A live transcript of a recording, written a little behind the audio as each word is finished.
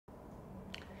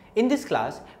In this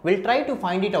class, we'll try to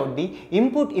find it out the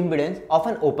input impedance of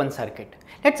an open circuit.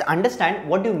 Let's understand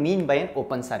what do you mean by an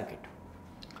open circuit.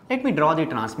 Let me draw the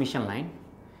transmission line.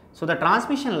 So the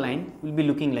transmission line will be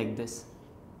looking like this.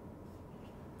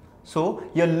 So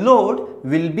your load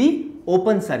will be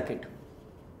open circuit,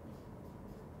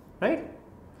 right?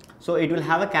 So it will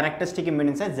have a characteristic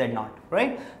impedance as Z0,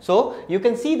 right? So you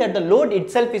can see that the load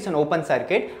itself is an open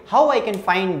circuit. How I can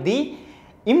find the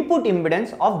input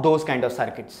impedance of those kind of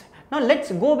circuits? Now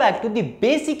let's go back to the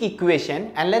basic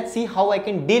equation and let's see how I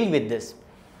can deal with this.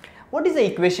 What is the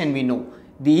equation we know?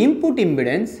 The input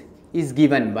impedance is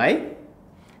given by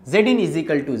Zin is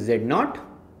equal to Z0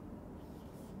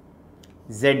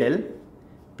 ZL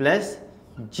plus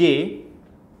J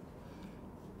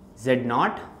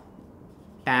Z0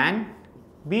 tan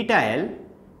beta L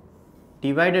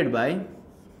divided by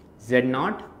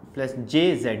Z0 plus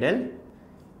J ZL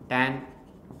tan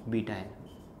beta L,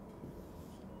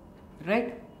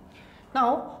 right?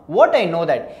 Now what I know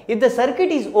that if the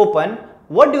circuit is open,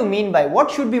 what do you mean by what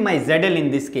should be my ZL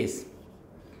in this case?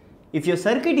 If your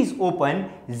circuit is open,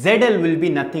 ZL will be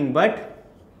nothing but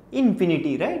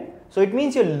infinity, right? So it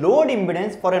means your load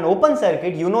impedance for an open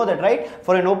circuit, you know that, right?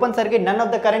 For an open circuit, none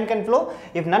of the current can flow.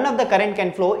 If none of the current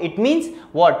can flow, it means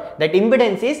what? That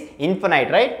impedance is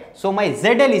infinite, right? So my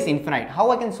ZL is infinite.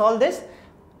 How I can solve this?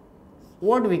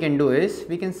 What we can do is,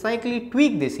 we can slightly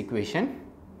tweak this equation.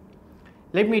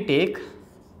 Let me take,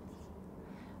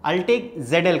 I'll take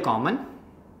ZL common.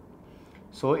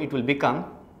 So it will become,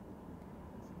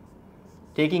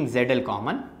 taking ZL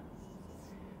common,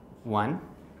 1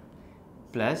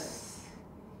 plus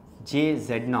J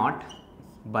Z0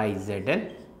 by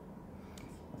ZL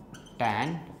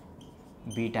tan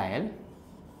beta L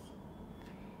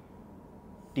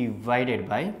divided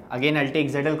by, again I'll take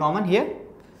ZL common here.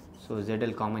 So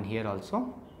ZL common here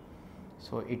also.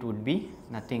 So it would be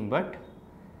nothing but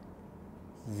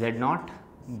Z0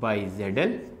 by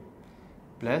ZL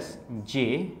plus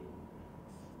J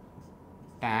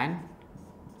tan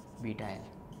beta L,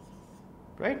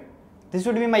 right? This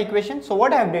would be my equation. So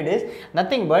what I have did is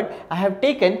nothing but I have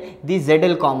taken the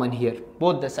ZL common here,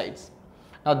 both the sides.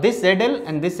 Now this ZL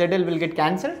and this ZL will get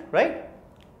cancelled, right?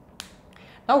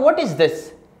 Now what is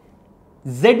this?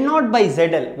 Z0 by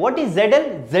ZL. What is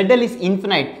ZL? ZL is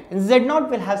infinite and Z0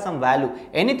 will have some value.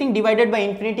 Anything divided by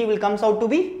infinity will comes out to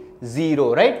be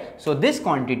 0, right? So this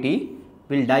quantity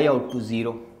will die out to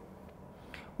 0.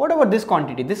 What about this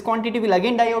quantity? This quantity will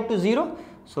again die out to 0.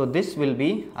 So this will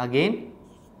be again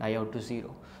die out to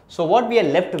 0. So what we are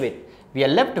left with? We are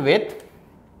left with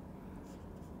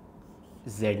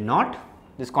Z0,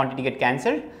 this quantity get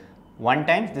cancelled, 1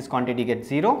 times this quantity gets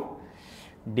 0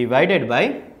 divided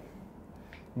by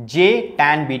J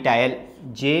tan beta L,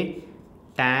 J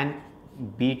tan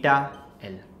beta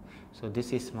L. So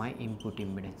this is my input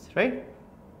impedance, right?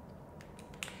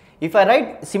 If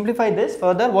I simplify this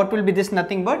further, what will be this?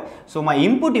 Nothing but, so my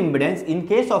input impedance in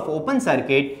case of open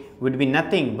circuit would be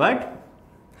nothing but,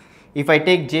 if I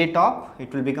take J top,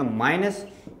 it will become minus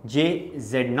J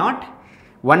Z0,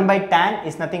 1 by tan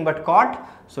is nothing but cot,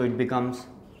 so it becomes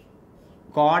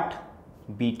cot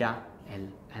beta L,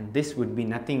 and this would be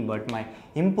nothing but my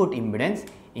input impedance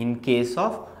in case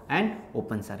of an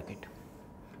open circuit.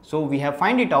 So we have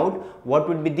find it out what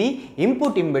would be the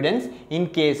input impedance in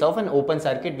case of an open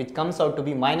circuit, which comes out to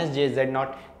be minus J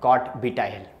Z0 cot beta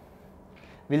L.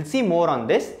 We will see more on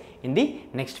this in the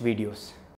next videos.